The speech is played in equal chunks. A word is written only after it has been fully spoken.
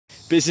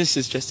Business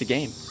is just a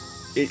game.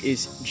 It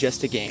is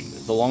just a game.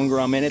 The longer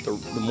I'm in it,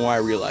 the more I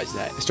realize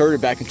that. I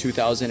started back in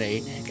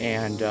 2008,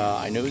 and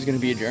I knew it was gonna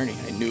be a journey.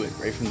 I knew it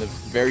right from the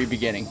very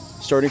beginning.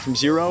 Starting from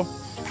zero,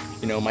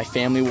 you know, my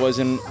family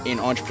wasn't in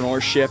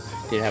entrepreneurship,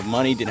 didn't have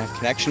money, didn't have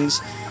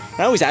connections. And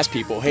I always ask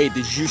people, hey,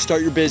 did you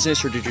start your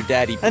business or did your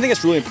daddy? I think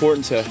it's really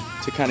important to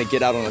kind of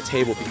get out on the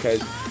table,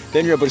 because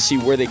then you're able to see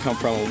where they come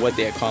from and what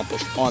they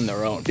accomplished on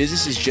their own.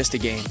 Business is just a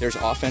game. There's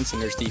offense and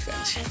there's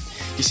defense.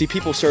 You see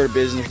people start a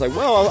business like,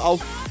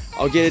 well,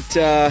 I'll get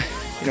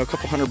you know, a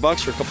couple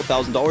 $100 or a couple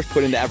 $1,000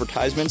 put into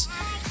advertisements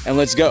and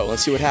let's go.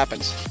 Let's see what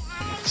happens.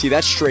 See,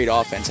 that's straight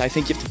offense. I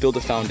think you have to build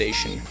a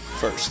foundation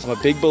first. I'm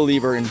a big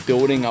believer in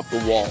building up the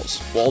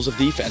walls of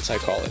defense, I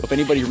call it. If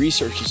anybody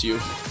researches you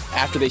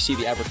after they see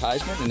the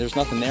advertisement and there's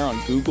nothing there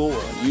on Google or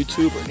on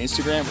YouTube or on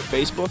Instagram or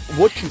Facebook,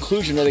 what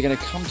conclusion are they gonna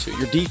come to?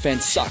 Your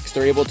defense sucks.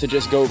 They're able to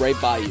just go right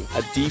by you.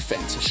 A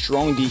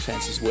strong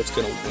defense is what's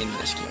gonna win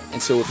this game.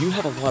 And so if you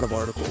have a lot of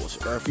articles,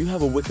 or if you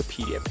have a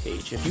Wikipedia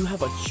page, if you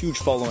have a huge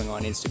following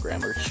on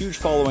Instagram or a huge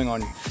following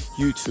on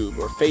YouTube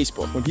or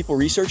Facebook, when people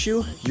research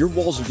you, your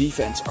walls of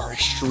defense are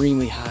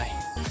extremely high,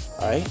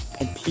 all right?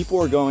 And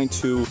people are going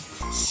to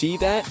see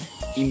that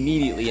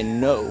immediately and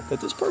know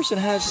that this person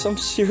has some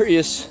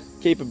serious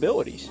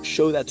capabilities.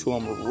 Show that to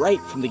them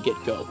right from the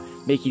get-go.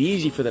 Make it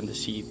easy for them to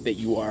see that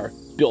you are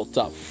built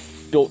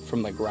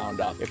from the ground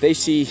up. If they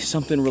see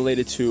something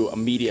related to a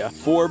media,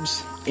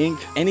 Forbes, Inc.,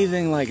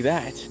 anything like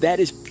that,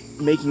 that is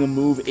making a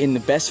move in the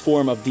best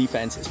form of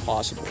defense as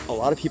possible. A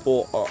lot of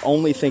people are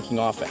only thinking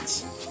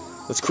offense.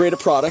 Let's create a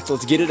product,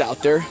 let's get it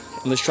out there,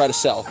 and let's try to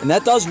sell. And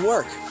that does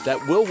work.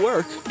 That will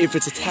work if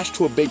it's attached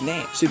to a big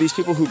name. See, these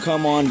people who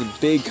come on to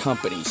big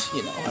companies,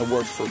 you know, I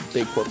worked for a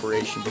big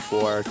corporation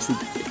before, 2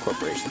 big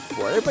corporations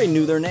before, everybody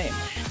knew their name.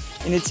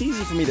 And it's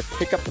easy for me to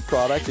pick up the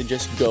product and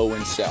just go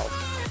and sell.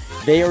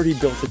 They already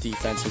built the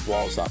defensive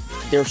walls up.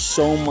 There's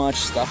so much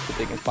stuff that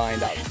they can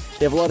find out.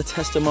 They have a lot of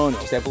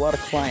testimonials. They have a lot of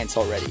clients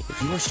already.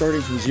 If you are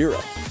starting from zero,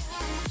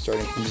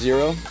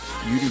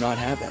 you do not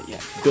have that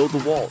yet. Build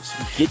the walls,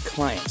 get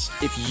clients.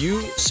 If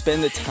you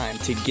spend the time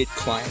to get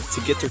clients,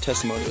 to get their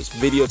testimonials,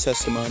 video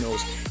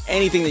testimonials,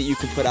 anything that you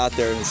can put out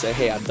there and say,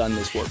 hey, I've done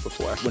this work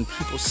before. When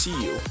people see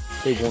you,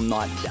 they will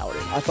not doubt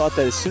it. I thought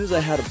that as soon as I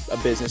had a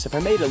business, if I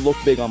made it look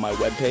big on my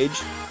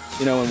webpage,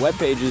 you know, and web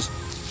pages,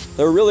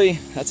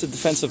 that's a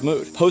defensive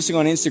move. Posting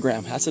on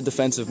Instagram, that's a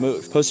defensive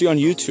move. Posting on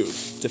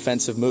YouTube,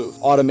 defensive move.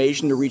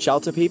 Automation to reach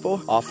out to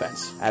people,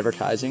 offense.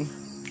 Advertising,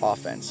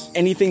 offense.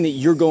 Anything that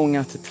you're going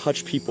out to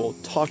touch people,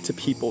 talk to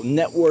people,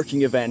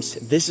 networking events,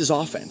 this is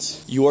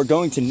offense. You are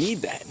going to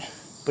need that.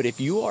 But if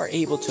you are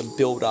able to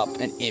build up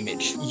an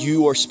image,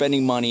 you are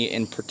spending money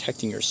in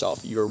protecting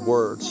yourself, your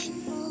words,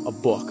 a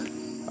book,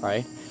 all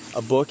right?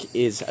 A book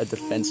is a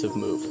defensive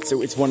move.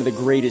 So it's one of the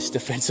greatest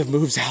defensive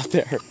moves out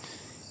there.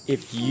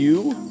 If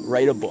you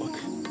write a book,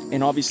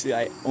 and obviously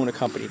I own a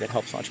company that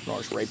helps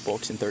entrepreneurs write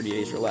books in 30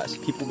 days or less.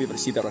 People will be able to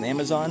see that on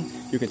Amazon.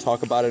 You can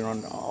talk about it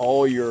on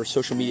all your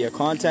social media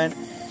content.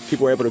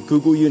 People are able to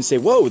Google you and say,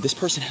 whoa, this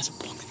person has a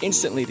book.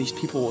 Instantly, these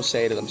people will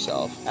say to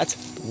themselves, that's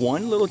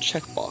one little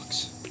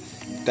checkbox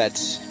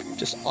that's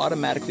just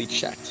automatically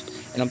checked.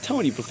 And I'm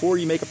telling you, before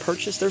you make a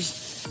purchase,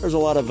 there's a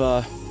lot of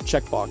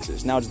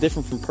checkboxes. Now, it's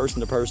different from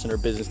person to person or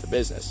business to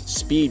business.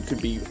 Speed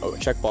could be a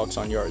checkbox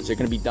on yours. Is it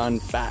going to be done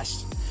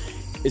fast?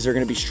 Is there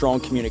going to be strong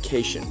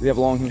communication? Do they have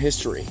a long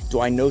history?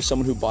 Do I know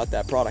someone who bought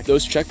that product?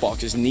 Those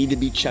checkboxes need to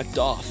be checked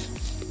off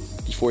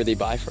before they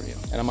buy from you.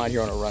 And I'm out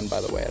here on a run,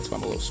 by the way. That's why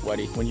I'm a little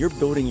sweaty. When you're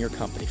building your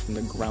company from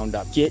the ground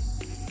up, get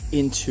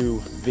into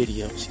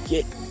videos,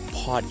 get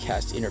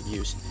podcast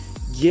interviews,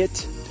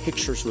 get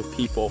pictures with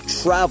people,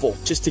 travel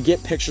just to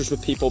get pictures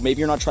with people. Maybe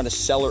you're not trying to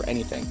sell or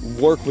anything.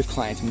 Work with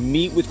clients,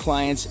 meet with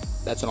clients.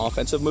 That's an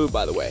offensive move,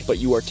 by the way. But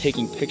you are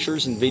taking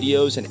pictures and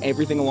videos and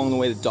everything along the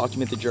way to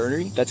document the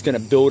journey. That's gonna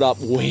build up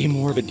way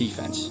more of a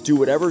defense. Do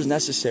whatever is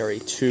necessary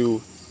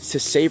to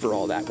savor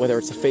all that, whether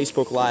it's a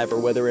Facebook Live or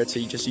whether it's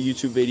just a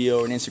YouTube video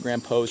or an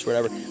Instagram post,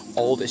 whatever.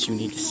 All this you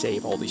need to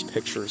save, all these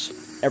pictures,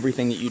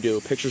 everything that you do,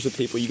 pictures with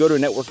people. You go to a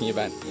networking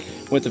event,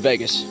 went to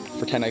Vegas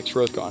for 10X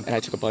GrowthCon, and I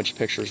took a bunch of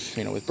pictures,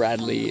 you know, with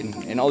Bradley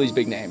and all these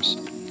big names.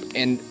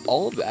 And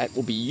all of that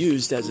will be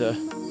used as a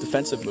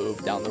defensive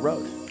move down the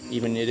road.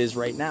 Even it is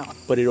right now,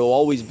 but it'll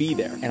always be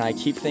there. And I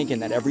keep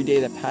thinking that every day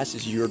that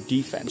passes, your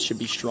defense should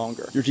be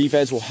stronger. Your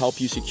defense will help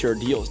you secure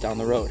deals down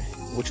the road,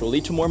 which will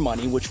lead to more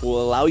money, which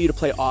will allow you to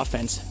play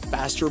offense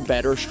faster,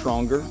 better,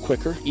 stronger,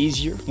 quicker,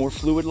 easier, more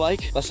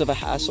fluid-like, less of a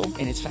hassle.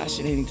 And it's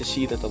fascinating to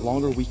see that the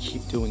longer we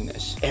keep doing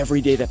this, every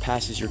day that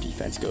passes, your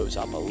defense goes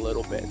up a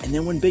little bit. And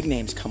then when big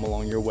names come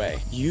along your way,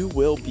 you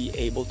will be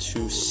able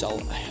to sell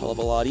a hell of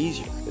a lot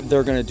easier.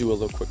 They're gonna do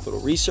a quick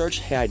little research.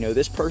 Hey, I know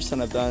this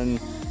person, I've done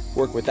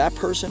work with that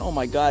person. Oh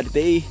my God,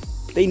 they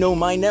know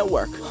my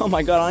network. Oh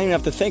my God, I don't even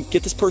have to think.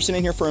 Get this person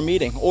in here for a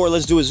meeting, or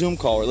let's do a Zoom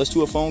call, or let's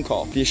do a phone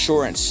call. The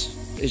assurance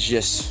is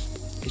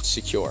just, it's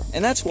secure.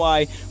 And that's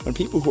why when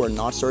people who are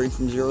not starting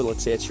from zero,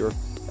 let's say it's your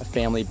a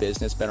family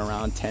business, been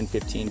around 10,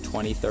 15,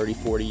 20, 30,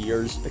 40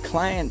 years. The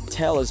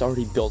clientele is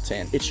already built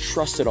in. It's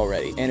trusted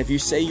already. And if you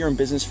say you're in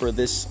business for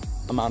this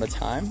amount of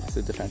time, it's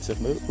a defensive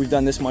move. We've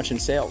done this much in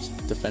sales,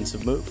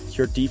 defensive move.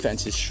 Your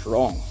defense is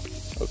strong,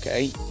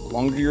 okay? The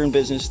longer you're in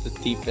business, the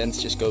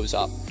defense just goes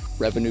up.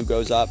 Revenue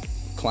goes up,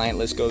 client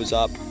list goes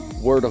up,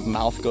 word of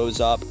mouth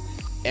goes up,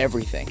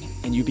 everything.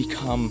 And you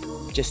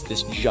become just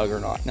this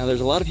juggernaut. Now,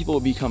 there's a lot of people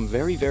who become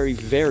very,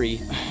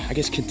 I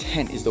guess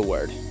content is the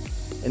word,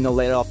 and they'll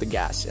lay it off the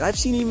gas. And I've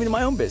seen even in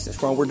my own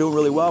business, well, we're doing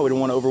really well, we don't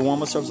want to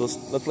overwhelm ourselves,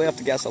 let's lay off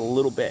the gas a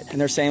little bit. And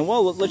they're saying,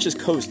 well, let's just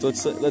coast,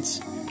 let's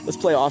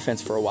play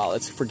offense for a while,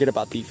 let's forget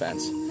about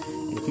defense.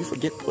 And if you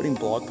forget putting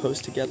blog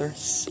posts together,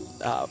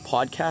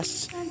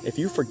 podcasts, if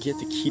you forget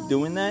to keep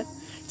doing that,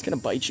 it's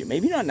gonna bite you.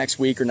 Maybe not next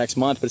week or next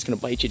month, but it's gonna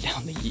bite you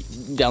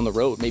down the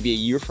road, maybe a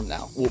year from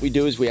now. What we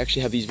do is we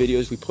actually have these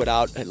videos we put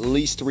out at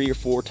least 3 or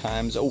 4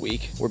 times a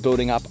week. We're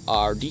building up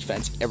our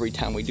defense every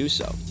time we do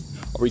so.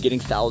 Are we getting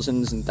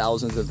thousands and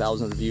thousands and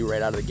thousands of views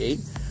right out of the gate?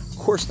 Of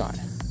course not.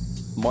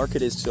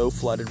 Market is so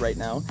flooded right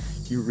now,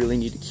 you really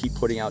need to keep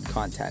putting out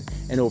content.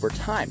 And over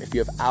time, if you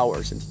have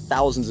hours and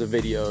thousands of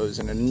videos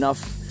and enough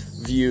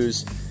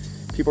views,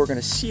 people are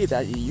gonna see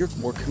that you're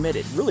more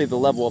committed. Really, the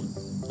level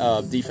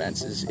of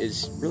defense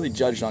is really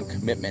judged on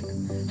commitment.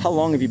 How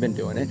long have you been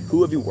doing it?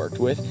 Who have you worked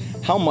with?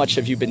 How much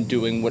have you been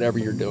doing whatever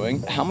you're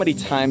doing? How many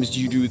times do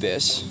you do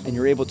this? And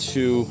you're able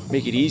to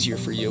make it easier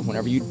for you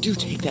whenever you do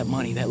take that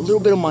money, that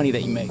little bit of money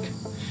that you make,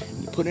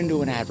 and you put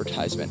into an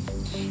advertisement.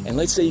 And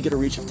let's say you get a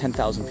reach of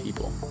 10,000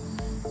 people,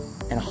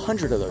 and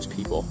 100 of those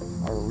people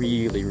are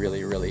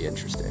really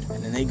interested.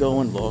 And then they go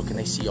and look and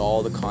they see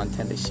all the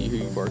content, they see who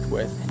you've worked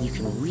with, and you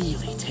can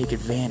really take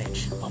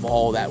advantage of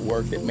all that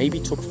work that maybe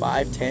took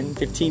 5, 10,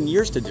 15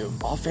 years to do.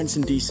 Offense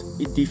and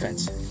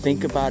defense,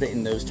 think about it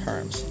in those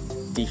terms.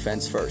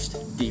 Defense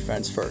first,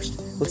 defense first.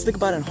 Let's think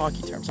about it in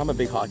hockey terms. I'm a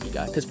big hockey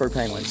guy. Pittsburgh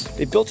Penguins.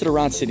 They built it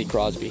around Sidney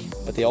Crosby,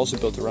 but they also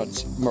built it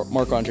around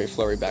Marc-Andre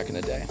Fleury back in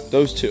the day.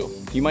 Those two.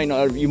 You might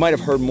have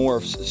heard more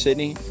of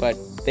Sidney, but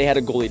they had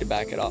a goalie to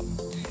back it up.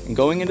 And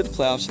going into the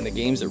playoffs and the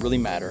games that really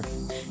matter,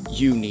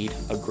 you need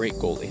a great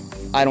goalie.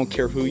 I don't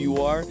care who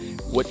you are,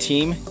 what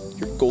team,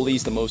 your goalie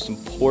is the most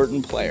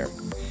important player.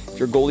 If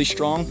your goalie's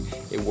strong,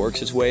 it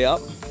works its way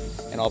up,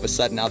 and all of a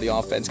sudden now the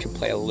offense can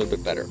play a little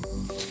bit better.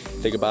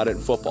 Think about it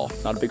in football.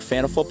 Not a big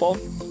fan of football.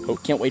 Oh,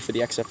 can't wait for the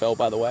XFL,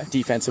 by the way.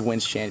 Defensive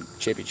wins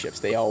championships.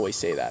 They always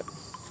say that.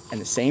 And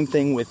the same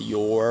thing with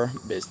your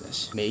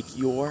business. Make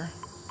your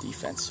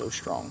defense so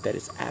strong that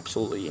it's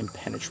absolutely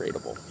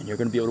impenetrable, and you're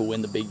going to be able to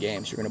win the big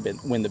games. You're going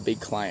to win the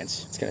big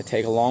clients. It's going to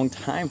take a long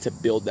time to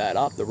build that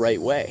up the right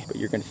way, but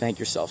you're going to thank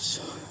yourself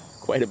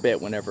quite a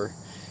bit whenever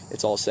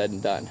it's all said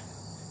and done.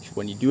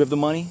 When you do have the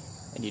money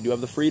and you do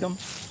have the freedom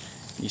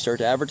and you start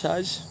to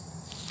advertise,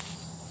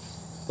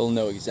 they'll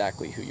know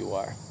exactly who you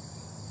are.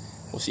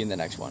 We'll see you in the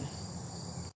next one.